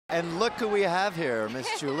And look who we have here,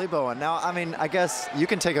 Miss Julie Bowen. Now, I mean, I guess you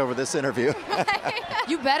can take over this interview.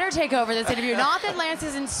 You better take over this interview. Not that Lance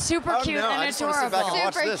isn't super cute and adorable.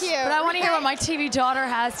 Super cute. But I want to hear what my TV daughter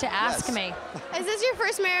has to ask me. Is this your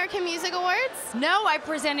first American Music Awards? No, I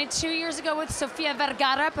presented 2 years ago with Sofia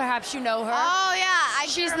Vergara. Perhaps you know her. Oh, yeah.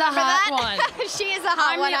 She's the hot one. She is the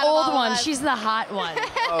hot one. I'm the old one. She's the hot one.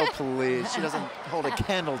 Oh, please. She doesn't hold a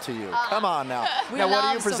candle to you. Come on now. We Now, what are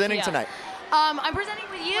you love presenting Sophia. tonight? I'm presenting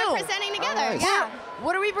with you. We're presenting together, nice. yeah.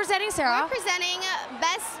 What are we presenting, Sarah? We're presenting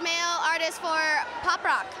Best Male Artist for Pop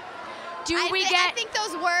Rock. I think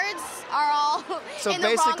those words are all in the wrong order. So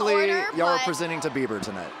basically, y'all are presenting to Bieber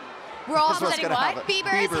tonight. We're all presenting what?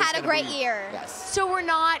 Bieber's had a great year. Yes. So we're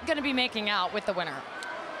not going to be making out with the winner.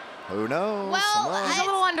 Who knows? Well, he's a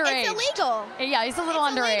little underage. It's illegal. Yeah, he's a little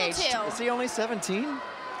underage. Illegal too. Is he only 17?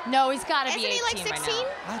 No, he's got to be 18 Isn't he like 16? by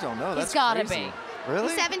now. I don't know. That's He's got to crazy. be. Really?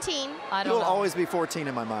 He's 17. I don't He'll know. always be 14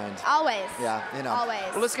 in my mind. Always. Yeah, you know. Always.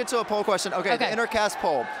 Well, let's get to a poll question. Okay, the Intercast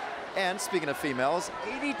poll. And speaking of females,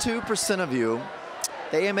 82% of you,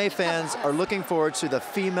 the AMA fans, are looking forward to the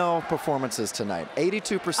female performances tonight.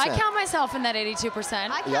 82%. I count myself in that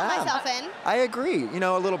 82%. I count myself in. I agree. You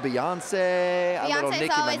know, a little Beyonce, a little Nicki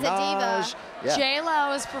always Minaj. a diva. Yeah.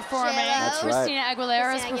 J-Lo is performing. That's right. Christina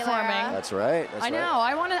Aguilera is performing. That's right. That's I know.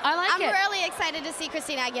 I like it. I'm really excited to see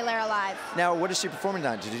Christina Aguilera live. Now, what is she performing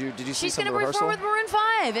tonight? Did you see some of the rehearsal? She's going to perform with Maroon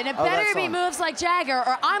 5, and it better be moves like Jagger,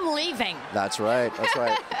 or I'm leaving. That's right. That's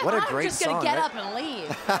right. What a great song. I'm just going to get up and leave.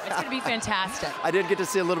 It's going to be fantastic. I did get to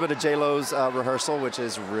see a little bit of J-Lo's rehearsal, which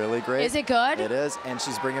is really great. Is it good? It is, and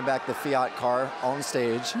she's bringing back the Fiat car on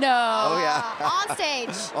stage. No. Oh, yeah. On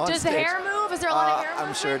stage. Does the hair move? Is there a lot of hair movement?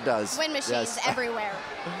 I'm sure it does. Wind machines everywhere.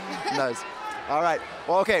 Nice. All right.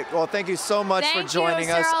 Well, okay. Well, thank you so much for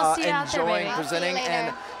joining us. Enjoying presenting.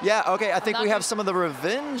 And yeah, okay. I think we have some of the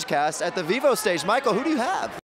Revenge cast at the Vivo stage. Michael, who do you have?